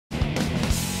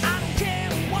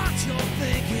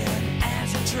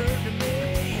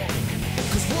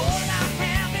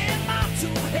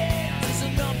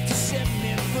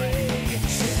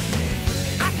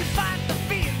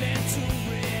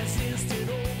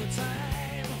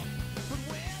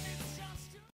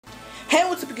Hey,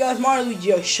 what's up you guys, Mario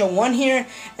Luigi Show 1 here,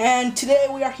 and today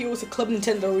we are here with the Club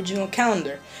Nintendo original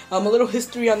calendar. A little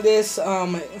history on this.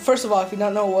 First of all, if you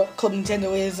don't know what Club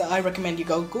Nintendo is, I recommend you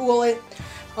go Google it.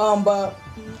 On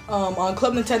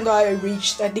Club Nintendo I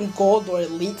reached, I think, gold or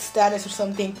elite status or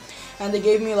something, and they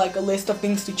gave me like a list of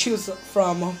things to choose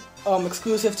from,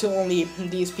 exclusive to only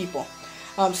these people.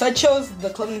 So I chose the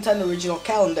Club Nintendo original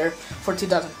calendar for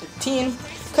 2013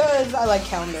 because I like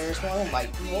calendars. Well, I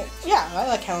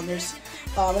like calendars.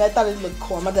 And I thought it looked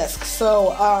cool on my desk. So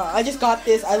I just got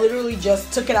this. I literally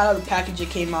just took it out of the package it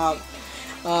came out,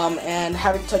 and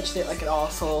haven't touched it like at all.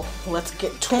 So let's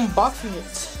get to unboxing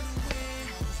it.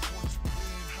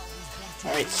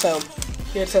 Alright, so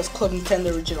here it says Club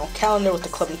Nintendo original calendar with the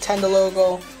Club Nintendo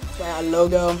logo.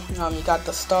 You got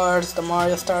the stars, the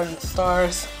Mario star and the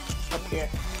stars up here.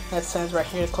 That says right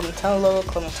here Club Nintendo logo,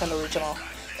 Club Nintendo original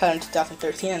calendar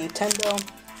 2013 and Nintendo.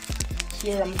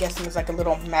 Here I'm guessing it's like a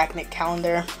little magnet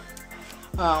calendar.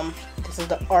 This is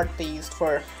the art they used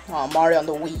for Mario on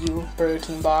the Wii U Burger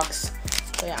King box.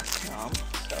 So yeah, so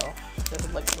this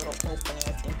is like a little opening,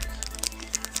 I think,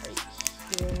 right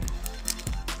here.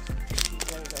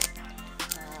 There we go.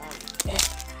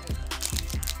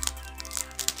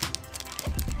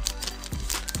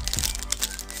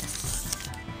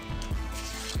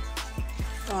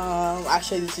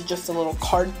 Actually, this is just a little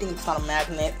card thing. It's not a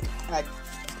magnet.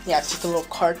 Yeah, it's just a little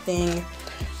card thing.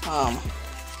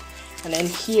 And then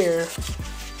here,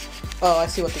 oh, I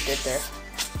see what they did there.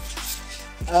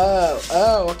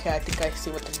 Oh, okay, I think I see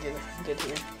what they did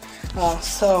here.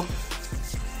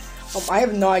 I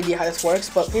have no idea how this works,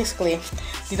 but basically,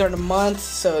 these are the months.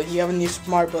 So you have a new Super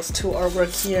Mario Bros. 2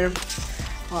 artwork here.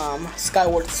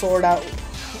 Skyward Sword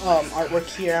artwork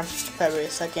here, February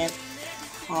 2nd.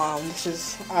 This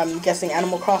is, I'm guessing,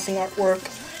 Animal Crossing artwork.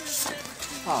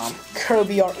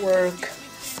 Kirby artwork.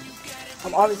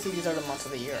 Obviously these are the months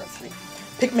of the year, actually.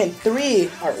 Pikmin 3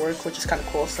 artwork, which is kind of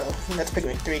cool. So that's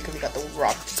Pikmin 3 because we got the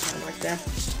rock right there.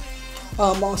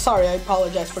 Sorry, I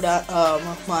apologize for that.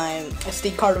 My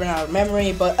SD card ran out of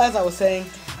memory, but as I was saying,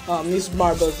 new Super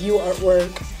Mario Bros. U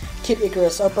artwork, Kid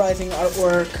Icarus Uprising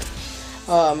artwork,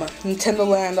 Nintendo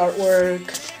Land artwork,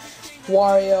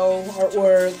 Wario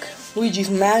artwork, Luigi's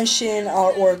Mansion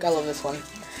artwork. I love this one.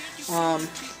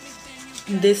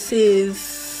 This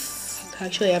is,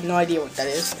 actually I have no idea what that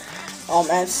is.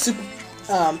 And Super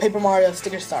Paper Mario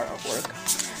Sticker Star artwork.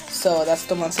 So that's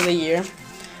the months of the year.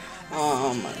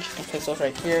 You can place those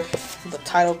right here. The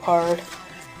title card.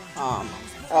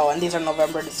 Oh, and these are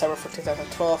November, December for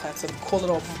 2012, and some cool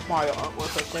little Mario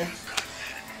artwork right there.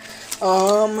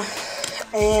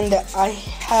 And I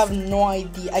have no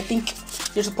idea. I think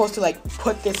you're supposed to like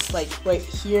put this like right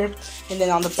here, and then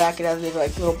on the back it has these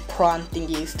like little prawn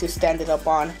thingies to stand it up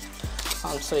on.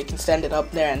 So you can stand it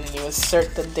up there, and then you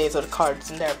insert the days of the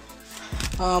cards in there.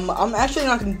 I'm actually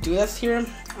not gonna do this here,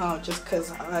 just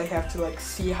because I have to like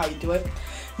see how you do it.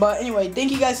 But anyway,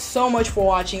 thank you guys so much for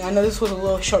watching. I know this was a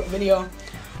little short video.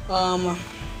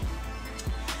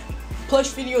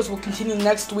 Plush videos will continue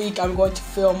next week. I'm going to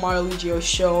film Mario Luigi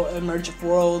Show Emerge of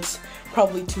Worlds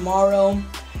probably tomorrow.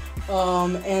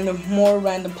 And more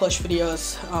random plush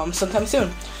videos sometime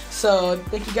soon. So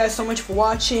thank you guys so much for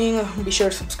watching. Be sure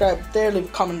to subscribe there, leave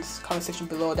a comment section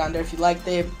below down there if you liked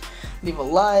it, leave a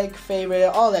like, favorite,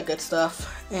 all that good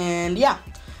stuff. And yeah,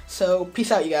 so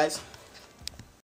peace out you guys.